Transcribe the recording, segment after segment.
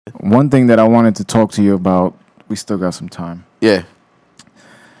One thing that I wanted to talk to you about, we still got some time. Yeah.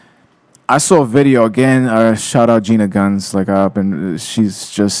 I saw a video again. Shout out Gina Guns. Like I've been, she's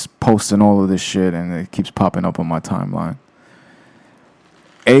just posting all of this shit, and it keeps popping up on my timeline.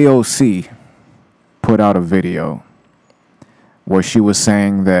 AOC put out a video where she was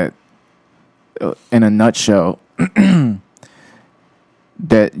saying that, in a nutshell,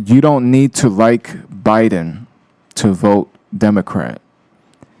 that you don't need to like Biden to vote Democrat.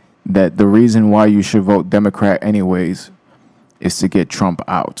 That the reason why you should vote Democrat anyways is to get Trump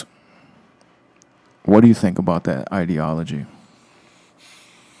out. What do you think about that ideology?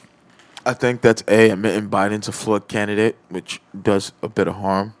 I think that's admitting Biden's a flawed candidate, which does a bit of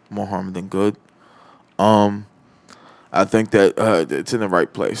harm, more harm than good. I think that it's in the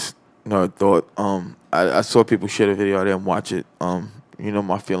right place. No thought. I saw people share the video. I didn't watch it. You know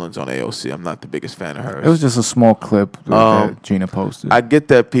my feelings on AOC. I'm not the biggest fan of hers. It was just a small clip that Gina posted. I get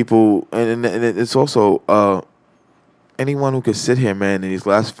that people, and it's also anyone who could sit here, man, in these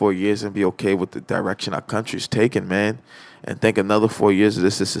last 4 years and be okay with the direction our country's taken, man, and think another 4 years of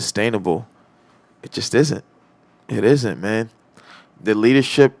this is sustainable. It just isn't. It isn't, man. The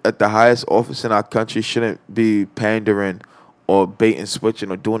leadership at the highest office in our country shouldn't be pandering or bait and switching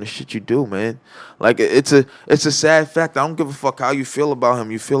or doing the shit you do, man. Like it's a sad fact. I don't give a fuck how you feel about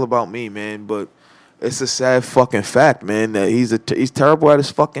him. You feel about me, man. But it's a sad fucking fact, man, that he's terrible at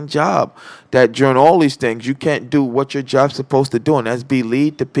his fucking job. That during all these things, you can't do what your job's supposed to do, and that's be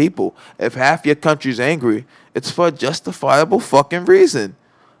lead the people. If half your country's angry, it's for a justifiable fucking reason.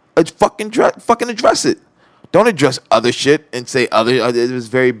 It's fucking address it. Don't address other shit and say it was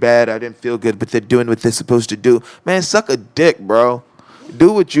very bad, I didn't feel good, but they're doing what they're supposed to do. Man, suck a dick, bro.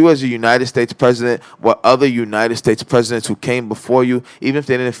 Do what you as a United States president, what other United States presidents who came before you, even if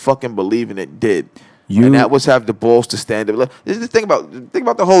they didn't fucking believe in it, did. And that was have the balls to stand up. This is the thing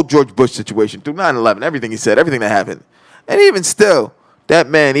about the whole George Bush situation through 9/11, everything he said, everything that happened. And even still, that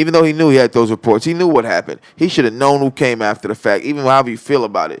man, even though he knew he had those reports, he knew what happened. He should have known who came after the fact, even however you feel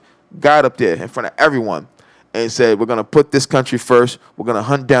about it. Got up there in front of everyone and said, we're going to put this country first. We're going to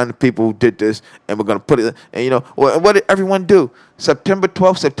hunt down the people who did this, and we're going to put it. And, what did everyone do? September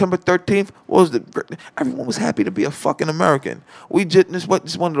 12th, September 13th, everyone was happy to be a fucking American. This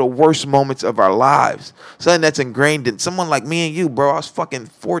is one of the worst moments of our lives. Something that's ingrained in someone like me and you, bro. I was fucking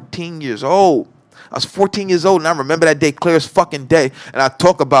 14 years old. I was 14 years old, and I remember that day clear as fucking day, and I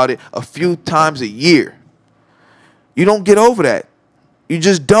talk about it a few times a year. You don't get over that. You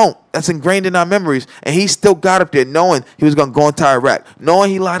just don't. That's ingrained in our memories. And he still got up there knowing he was going to go into Iraq,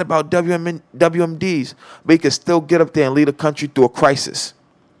 knowing he lied about WMDs, but he could still get up there and lead a country through a crisis.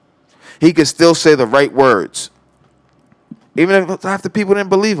 He could still say the right words. Even if half the people didn't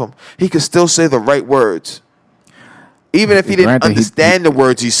believe him, he could still say the right words. Even if he didn't understand the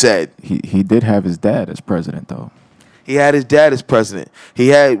words he said. He did have his dad as president, though. He had his dad as president. He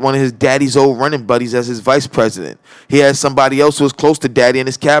had one of his daddy's old running buddies as his vice president. He had somebody else who was close to daddy in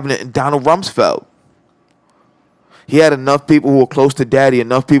his cabinet, and Donald Rumsfeld. He had enough people who were close to daddy,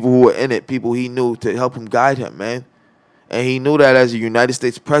 enough people who were in it, people he knew to help him guide him, man. And he knew that as a United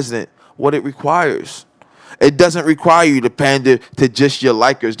States president, what it requires. It doesn't require you to pander to just your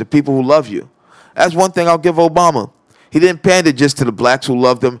likers, the people who love you. That's one thing I'll give Obama. He didn't pander just to the blacks who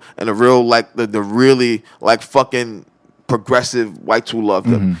loved him and the real, the really, fucking progressive whites who loved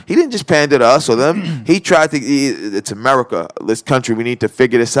him. He didn't just pander to us or them. He tried to, it's America, this country, we need to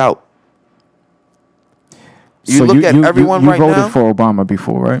figure this out. You look at everyone right now. You voted for Obama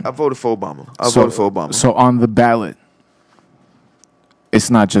before, right? I voted for Obama. I voted for Obama. So on the ballot, it's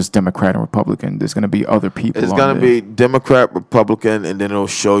not just Democrat and Republican. There's going to be other people. It's going to be Democrat, Republican, and then it'll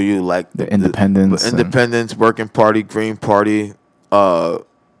show you the independents. Independents, Working Party, Green Party,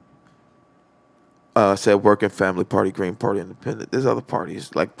 said Working Family Party, Green Party, Independent. There's other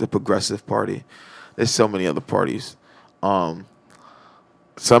parties, like the Progressive Party. There's so many other parties.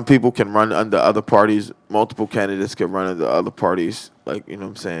 Some people can run under other parties. Multiple candidates can run under other parties. You know what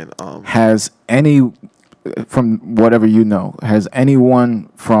I'm saying? Has any... From whatever you know, has anyone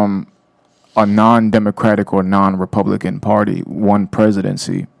from a non-Democratic or non-Republican party won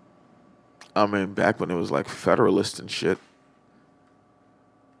presidency? I mean, back when it was Federalist and shit.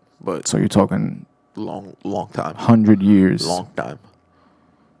 But so you're talking long time, 100 years, long time.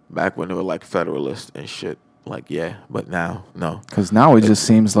 Back when they were Federalist and shit. Yeah, but now, no. Because now it just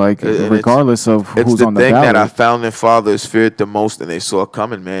seems like, regardless of who's on the ballot, it's the thing that our founding fathers feared the most, and they saw it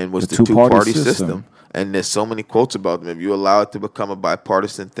coming. Man, was the two-party system. And there's so many quotes about them. If you allow it to become a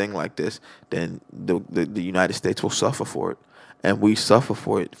bipartisan thing like this, then the United States will suffer for it. And we suffer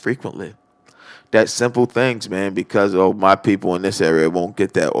for it frequently. that simple things, man, because my people in this area won't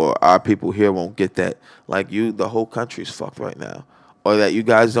get that, or our people here won't get that. Like the whole country's fucked right now, or that you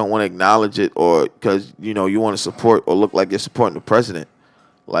guys don't want to acknowledge it, or because you want to support or look like you're supporting the president.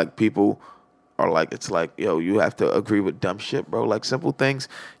 Like people are like, it's like, yo, you have to agree with dumb shit, bro. Like simple things.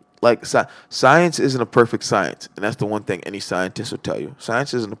 Like science isn't a perfect science, and that's the one thing any scientist will tell you.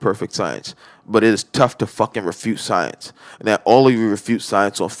 Science isn't a perfect science, but it is tough to fucking refute science. And that all of you refute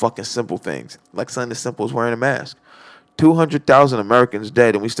science on fucking simple things, like something as simple as wearing a mask. 200,000 Americans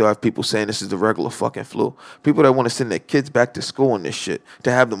dead, and we still have people saying this is the regular fucking flu. People that want to send their kids back to school and this shit,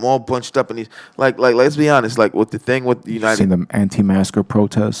 to have them all bunched up in these, like let's be honest, like with the thing with the United. Seen the anti-masker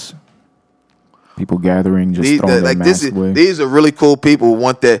protests. People gathering, just throwing their masks away. These are really cool people who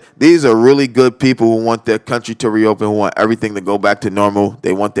want their. These are really good people who want their country to reopen, who want everything to go back to normal.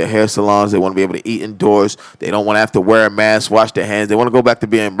 They want their hair salons. They want to be able to eat indoors. They don't want to have to wear a mask, wash their hands. They want to go back to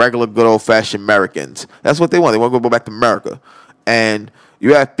being regular, good old-fashioned Americans. That's what they want. They want to go back to America. And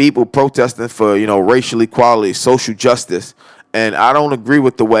you have people protesting for, racial equality, social justice. And I don't agree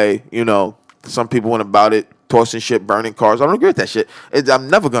with the way, some people went about it. Tossing shit, burning cars. I don't agree with that shit. I'm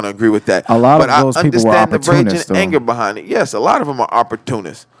never going to agree with that. A lot of those people were opportunists, I understand the rage and anger behind it. Yes, a lot of them are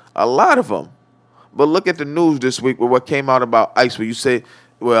opportunists. A lot of them. But look at the news this week with what came out about ICE, where you say,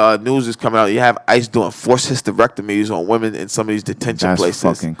 news is coming out. You have ICE doing forced hysterectomies on women in some of these detention places.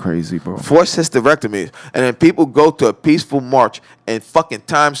 That's fucking crazy, bro. Forced hysterectomies. And then people go to a peaceful march in fucking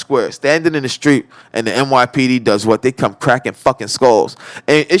Times Square, standing in the street, and the NYPD does what? They come cracking fucking skulls.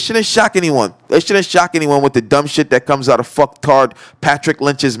 And it shouldn't shock anyone. It shouldn't shock anyone with the dumb shit that comes out of fucktard Patrick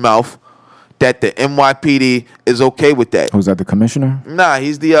Lynch's mouth, that the NYPD is okay with that. Was that the commissioner? Nah,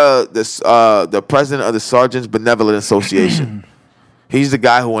 he's the president of the Sergeants Benevolent Association. He's the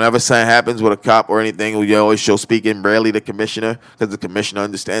guy who, whenever something happens with a cop or anything, who you always show speaking, rarely the commissioner, because the commissioner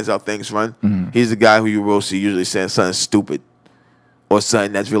understands how things run. Mm-hmm. He's the guy who you will see usually saying something stupid or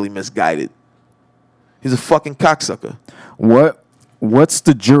something that's really misguided. He's a fucking cocksucker. What's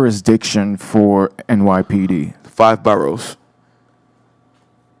the jurisdiction for NYPD? 5 boroughs.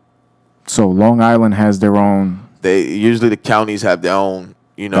 So Long Island has their own. Usually the counties have their own.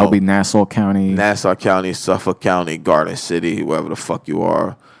 That'll be Nassau County. Nassau County, Suffolk County, Garden City, whoever the fuck you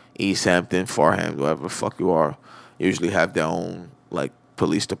are. East Hampton, Farham, whoever the fuck you are. Usually have their own,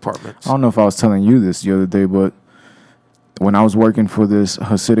 police departments. I don't know if I was telling you this the other day, but when I was working for this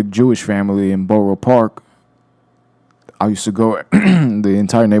Hasidic Jewish family in Borough Park, I used to go, the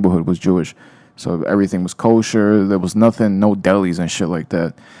entire neighborhood was Jewish. So everything was kosher. There was nothing, no delis and shit like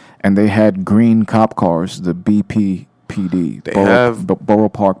that. And they had green cop cars, the BPPD, Borough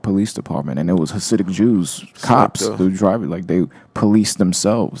Park Police Department, and it was Hasidic Jews, cops who drive it. They police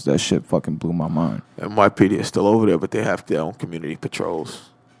themselves. That shit fucking blew my mind. NYPD is still over there, but they have their own community patrols.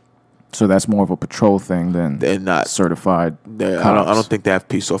 So that's more of a patrol thing than they're not certified. I don't think they have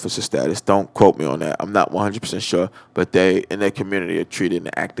peace officer status. Don't quote me on that. I'm not 100% sure, but they in their community are treated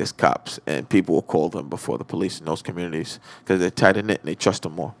and act as cops, and people will call them before the police in those communities because they're tight in it and they trust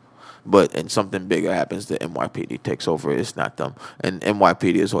them more. But and something bigger happens, the NYPD takes over. It's not them. And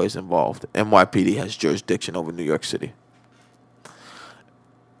NYPD is always involved. NYPD has jurisdiction over New York City.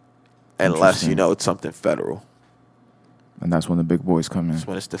 Unless, it's something federal. And that's when the big boys come in. That's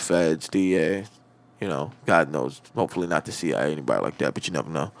when it's the feds, DA, God knows. Hopefully not the CIA, anybody like that, but you never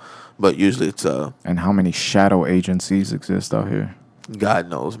know. But usually it's... And how many shadow agencies exist out here? God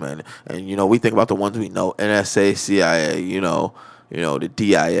knows, man. And, we think about the ones we know. NSA, CIA, the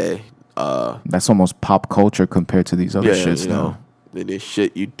DIA. That's almost pop culture compared to these other shits now. There's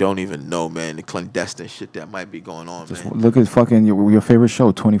shit you don't even know, man. The clandestine shit that might be going on, Just man. Look at fucking your favorite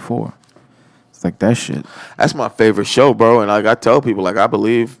show, 24. It's like that shit. That's my favorite show, bro. And I tell people, I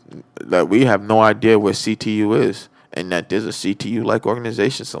believe that we have no idea where CTU is, and that there's a CTU-like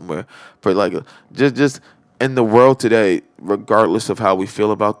organization somewhere. But just in the world today, regardless of how we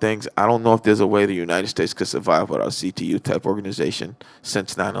feel about things, I don't know if there's a way the United States could survive without a CTU-type organization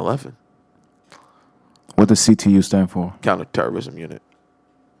since 9/11. What does CTU stand for? Counterterrorism Unit.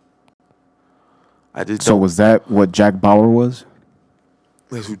 So was that what Jack Bauer was?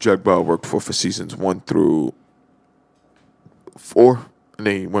 That's who Jack Bauer worked for seasons 1 through 4. And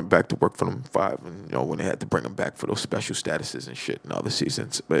then he went back to work for them 5. And, when they had to bring him back for those special statuses and shit in other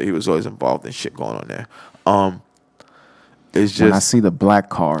seasons. But he was always involved in shit going on there. It's just... When I see the black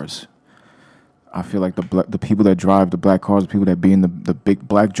cars, I feel like the people that drive the black cars, the people that be in the big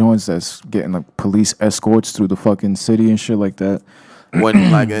black joints that's getting police escorts through the fucking city and shit like that. When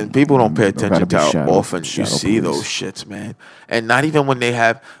and people don't pay attention to how often you see those shits, man. And not even when they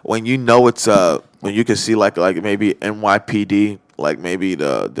have when it's when you can see like maybe NYPD, like maybe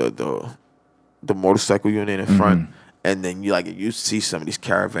the the motorcycle unit in front, and then you see some of these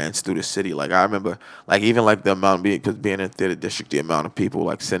caravans through the city. Like I remember, like even like the amount because being in theater district, the amount of people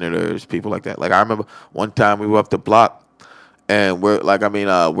like senators, people like that. Like I remember one time we were up the block, and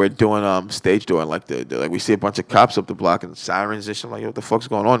we're doing stage door, and like we see a bunch of cops up the block and sirens and shit. I'm like, yo, what the fuck's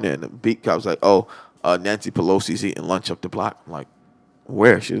going on there? And the beat cop's like, oh, Nancy Pelosi's eating lunch up the block. I'm like,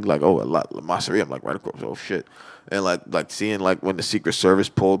 where? She was like, oh, La Masseria. I'm like, right across. Oh shit. And like seeing like when the Secret Service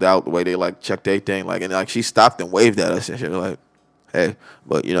pulled out, the way they like checked everything, like, and like she stopped and waved at us and shit. Like, hey,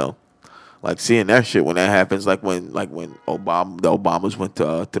 but like seeing that shit when that happens, like when the Obamas went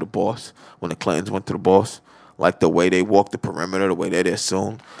to the boss, when the Clintons went to the boss, like the way they walk the perimeter, the way they're there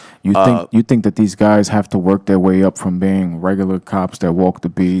soon. You think that these guys have to work their way up from being regular cops that walk the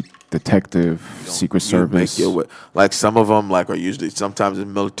beat, detective, Secret Service? Like some of them like are usually sometimes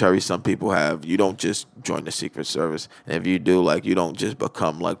in military. Some people have you don't just join the Secret Service, and if you do, like you don't just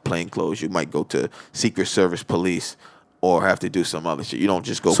become like plainclothes. You might go to Secret Service police or have to do some other shit. You don't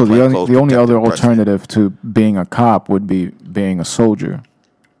just go. So the only other alternative to being a cop would be being a soldier,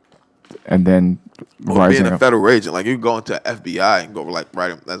 and then being a federal agent. Like you go into FBI and go like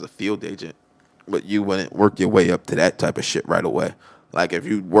right as a field agent, but you wouldn't work your way up to that type of shit right away. Like if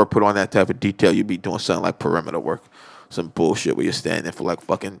you were put on that type of detail, you'd be doing something like perimeter work, some bullshit where you're standing there for like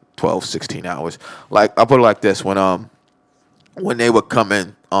fucking 12, 16 hours. Like I'll put it like this: when they would come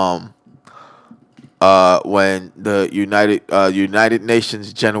in, when the United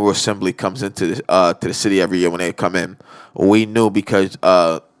Nations General Assembly comes into to the city every year, when they come in, we knew because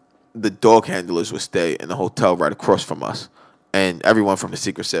the dog handlers would stay in the hotel right across from us. And everyone from the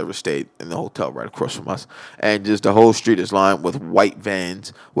Secret Service stayed in the hotel right across from us. And just the whole street is lined with white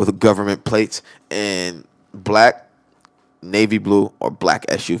vans with government plates and black, navy blue, or black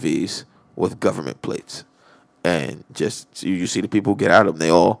SUVs with government plates. And just you see the people get out of them. They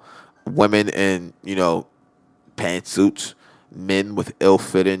all women in, pantsuits, men with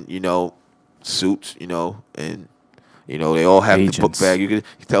ill-fitting, suits, and they all have the book bag. You can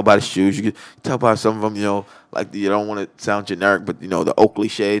tell by the shoes. You can tell by some of them, like you don't want to sound generic, but the Oakley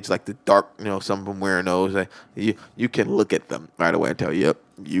shades, like the dark, some of them wearing those. Like, you can look at them right away and tell, yep,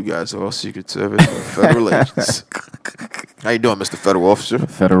 you guys are all Secret Service or federal agents. How you doing, Mr. Federal Officer?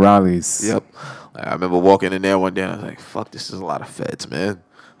 Federales. Yep. Like, I remember walking in there one day and I was like, fuck, this is a lot of feds, man.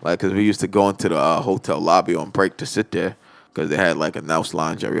 Like, because we used to go into the hotel lobby on break to sit there because they had like a Nouse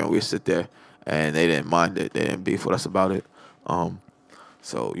lounge area and we would sit there. And they didn't mind it. They didn't beef with us about it.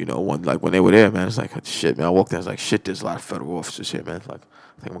 So when they were there, man, it's like shit, man. I walked in, I was like, shit. There's a lot of federal officers here, man. Like,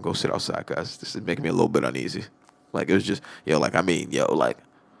 I think I'm gonna go sit outside, guys. This is making me a little bit uneasy. Like it was just, like.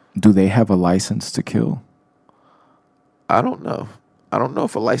 Do they have a license to kill? I don't know. I don't know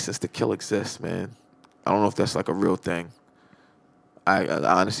if a license to kill exists, man. I don't know if that's like a real thing. I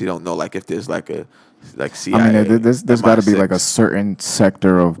honestly don't know. Like if there's like a CIA. I mean, there's got to be like a certain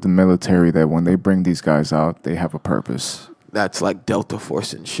sector of the military that when they bring these guys out, they have a purpose. That's like Delta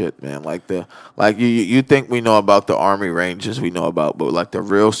Force and shit, man. You think we know about the Army Rangers, we know about, but like the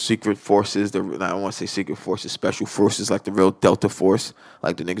real secret forces, I don't want to say secret forces, special forces, like the real Delta Force,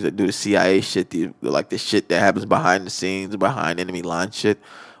 like the niggas that do the CIA shit, the shit that happens behind the scenes, behind enemy line shit.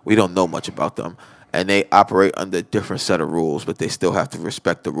 We don't know much about them. And they operate under a different set of rules, but they still have to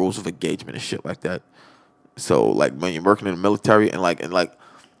respect the rules of engagement and shit like that. So, like, when you're working in the military and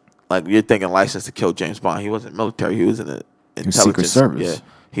you're thinking license to kill James Bond. He wasn't military. He was in the intelligence. Secret Service.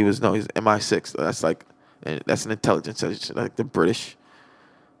 Yeah. He's MI6. That's an intelligence agency, like the British.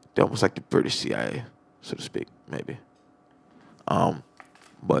 They're almost like the British CIA, so to speak, maybe.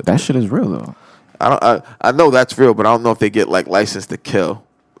 But that shit is real, though. I know that's real, but I don't know if they get, like, license to kill.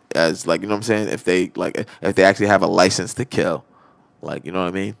 As like, you know what I'm saying? If they actually have a license to kill, like, you know what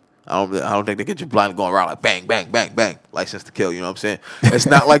I mean? I don't think they get you blind going around like bang, bang, bang, bang, license to kill. You know what I'm saying? It's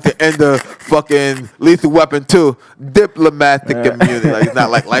not like the end of fucking Lethal Weapon 2, diplomatic immunity. Like it's not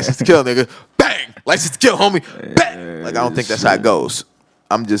like license to kill, nigga. Bang, license to kill, homie. Bang. Like I don't think that's how it goes.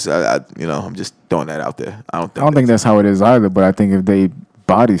 I'm just, I'm just throwing that out there. I don't think that's how it is either. But I think if they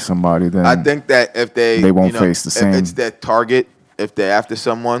body somebody, then I think that if they won't face the same. If it's their target. If they're after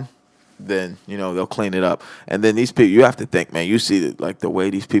someone, then they'll clean it up. And then these people, you have to think, man. You see the way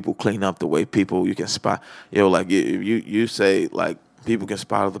these people clean up, the way people you can spot. Like you say like people can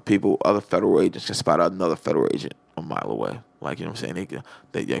spot other people, other federal agents can spot another federal agent a mile away. Like you know what I'm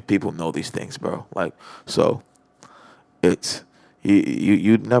saying? People know these things, bro. Like so, it's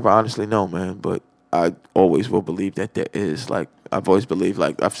you never honestly know, man. But I always will believe that there is like I've always believed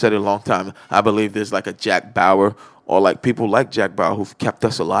like I've said it a long time. I believe there's like a Jack Bauer. Or like people like Jack Bauer who've kept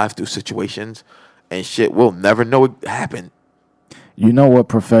us alive through situations and shit we'll never know it happened. You know what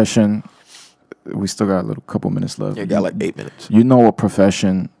profession we still got a little couple minutes left. You got like 8 minutes. You know a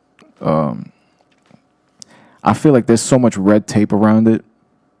profession. I feel like there's so much red tape around it,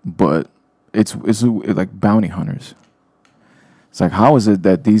 but it's like bounty hunters. It's like, how is it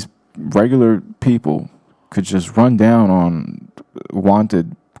that these regular people could just run down on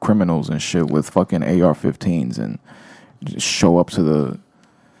wanted criminals and shit with fucking AR-15s and just show up to the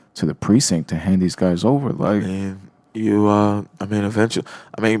precinct to hand these guys over? Like, eventually,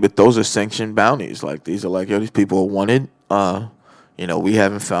 but those are sanctioned bounties. Like, these are like, yo, these people are wanted. We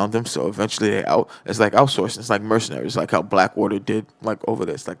haven't found them, so eventually they out. It's like outsourcing. It's like mercenaries, like how Blackwater did, like over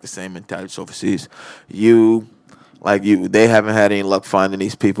there. It's like the same mentality overseas. They haven't had any luck finding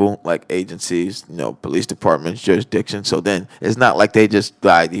these people, like agencies, police departments, jurisdictions. So then it's not like they just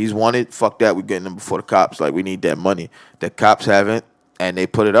died. He's wanted. Fuck that. We're getting them before the cops. Like, we need that money. The cops haven't, and they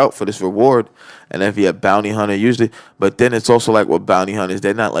put it out for this reward. And if you're a bounty hunter, usually, but then it's also like with bounty hunters,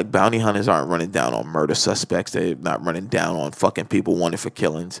 they're not like bounty hunters aren't running down on murder suspects. They're not running down on fucking people wanted for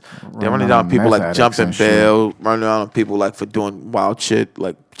killings. They're running down on people like jumping bail, running down on people like for doing wild shit,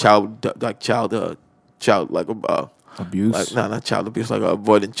 like child abuse. Like, no, not child abuse, like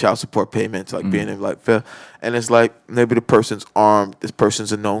avoiding child support payments, like being in like fair. And it's like maybe the person's armed, this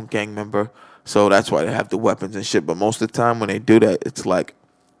person's a known gang member, so that's why they have the weapons and shit. But most of the time when they do that, it's like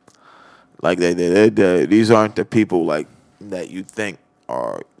these aren't the people like that you think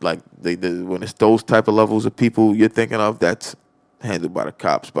are like when it's those type of levels of people you're thinking of, that's handled by the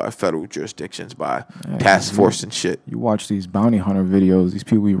cops, by federal jurisdictions, by task force and shit. You watch these bounty hunter videos, these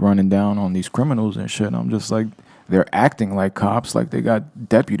people be running down on these criminals and shit, and I'm just like, they're acting like cops, like they got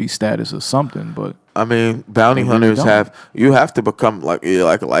deputy status or something, but bounty hunters you have to become like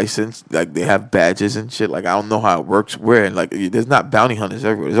licensed, like they have badges and shit. Like, I don't know how it works where, like, there's not bounty hunters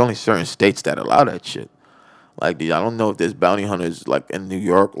everywhere. There's only certain states that allow that shit. Like, I don't know if there's bounty hunters like in New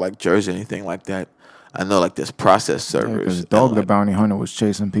York, like Jersey, anything like that. I know like there's process servers. Because Dog the bounty hunter was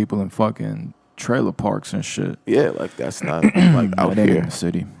chasing people in fucking trailer parks and shit. Yeah, like that's not like out here in the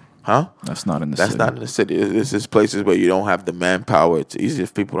city. Huh? That's not in the city. That's not in the city. This is places where you don't have the manpower. It's easier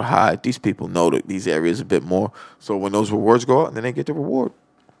for people to hide. These people know that these areas a bit more. So when those rewards go out, then they get the reward.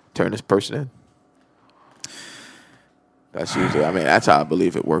 Turn this person in. That's usually, that's how I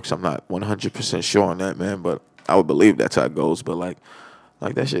believe it works. I'm not 100% sure on that, man, but I would believe that's how it goes. But like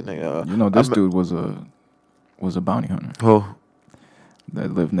that shit, nigga. This dude was a bounty hunter. Oh.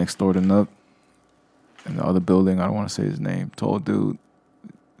 That lived next door to Nook. In the other building, I don't want to say his name. Tall dude.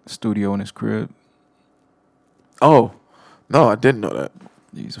 Studio in his crib. Oh, no, I didn't know that.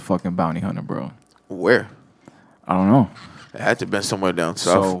 He's a fucking bounty hunter, bro. Where? I don't know. It had to have been somewhere down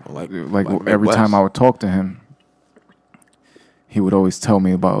south. So, like every time I would talk to him, he would always tell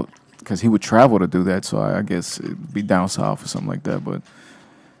me about, because he would travel to do that, so I guess it'd be down south or something like that, but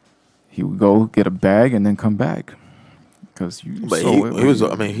he would go get a bag and then come back.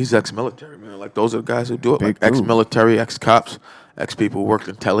 He's ex-military, man. Like, those are the guys who do it. Like, ex-military, ex-cops, ex-people who worked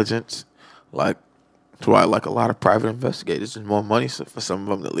intelligence. Like, that's why I like a lot of private investigators. There's more money for some of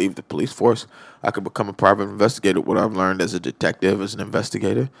them to leave the police force. I could become a private investigator, what I've learned as a detective, as an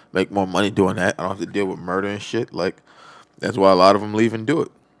investigator. Make more money doing that. I don't have to deal with murder and shit. Like, that's why a lot of them leave and do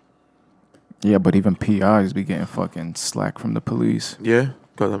it. Yeah, but even PIs be getting fucking slack from the police. Yeah,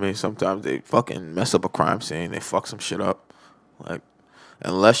 because, sometimes they fucking mess up a crime scene. They fuck some shit up. Like,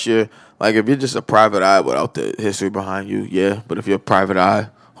 unless you're, like, if you're just a private eye without the history behind you, yeah. But if you're a private eye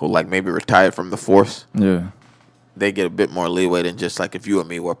who, like, maybe retired from the force, yeah, they get a bit more leeway than just, like, if you and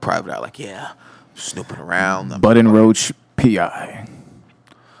me were a private eye. Like, yeah, snooping around. Bud and Roach, PI.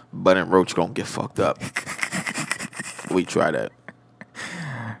 Bud and Roach gonna get fucked up. We try that.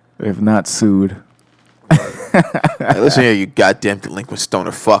 If not sued. Hey, listen here, you goddamn delinquent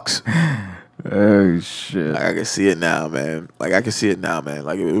stoner fucks. Oh shit! Like, I can see it now, man. Like, it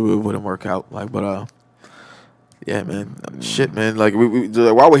wouldn't work out. Like, but yeah, man. Shit, man. Like, we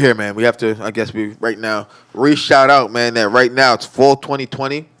while we're here, man, we have to. I guess we right now shout out, man. That right now it's fall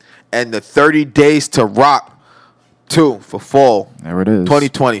 2020, and the 30 days to rock 2 for fall. There it is.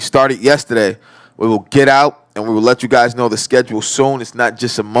 2020 started yesterday. We will get out. And we will let you guys know the schedule soon. It's not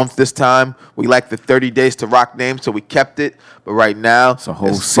just a month this time. We like the 30 days to rock name, so we kept it. But right now, it's a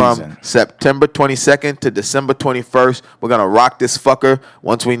whole season. From September 22nd to December 21st. We're going to rock this fucker.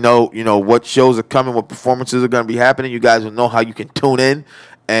 Once we know, what shows are coming, what performances are going to be happening, you guys will know how you can tune in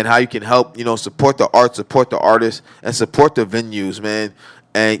and how you can help, support the art, support the artists, and support the venues, man.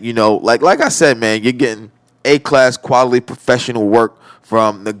 And, like I said, man, you're getting A-class quality professional work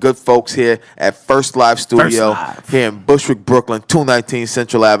from the good folks here at First Live Studio Live. here in Bushwick, Brooklyn, 219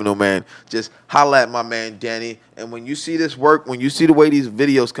 Central Avenue, man. Just holla at my man Danny. And when you see this work, when you see the way these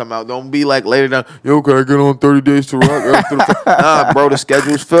videos come out, don't be like later down, yo, can I get on 30 Days to Rock? Nah, bro, the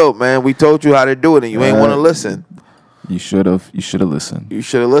schedule's filled, man. We told you how to do it, and you ain't want to listen. You should have listened. You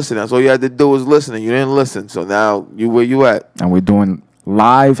should have listened. That's all you had to do was listen, and you didn't listen. So now you where you at? And we're doing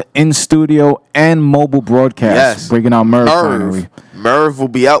live in studio and mobile broadcast. Yes. Bringing out Merv finally. Merv will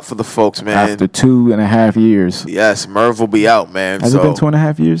be out for the folks, man. After 2.5 years. Yes, Merv will be out, man. Has it been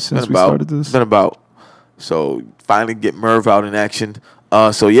 2.5 years since we started this? It's been about. So finally get Merv out in action.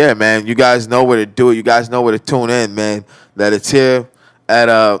 So yeah, man, you guys know where to do it. You guys know where to tune in, man. That it's here at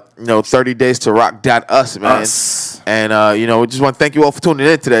 30 Days to Rock.us, man. And we just want to thank you all for tuning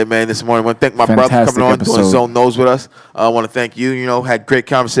in today, man. This morning, I want to thank my brother for coming on, doing Zone Knows with us. I want to thank you. Had great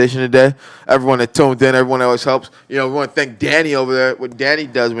conversation today. Everyone that tuned in, everyone that always helps. We want to thank Danny over there. What Danny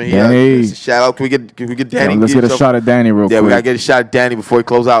does when he shout out. Can we get Danny? Let's get a shot at Danny real quick. Yeah, we gotta get a shot at Danny before he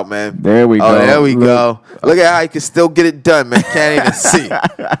close out, man. There we go. Oh, there we go. Look at how he can still get it done, man. Can't even see.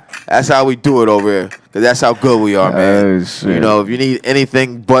 That's how we do it over here. Because that's how good we are, man. If you need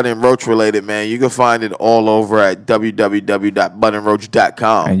anything Bud and Roach related, man, you can find it all over at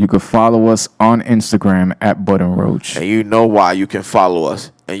www.budandroach.com. And you can follow us on Instagram at Bud and Roach. And you know why you can follow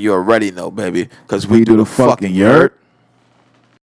us. And you already know, baby. Because we do the fucking yurt.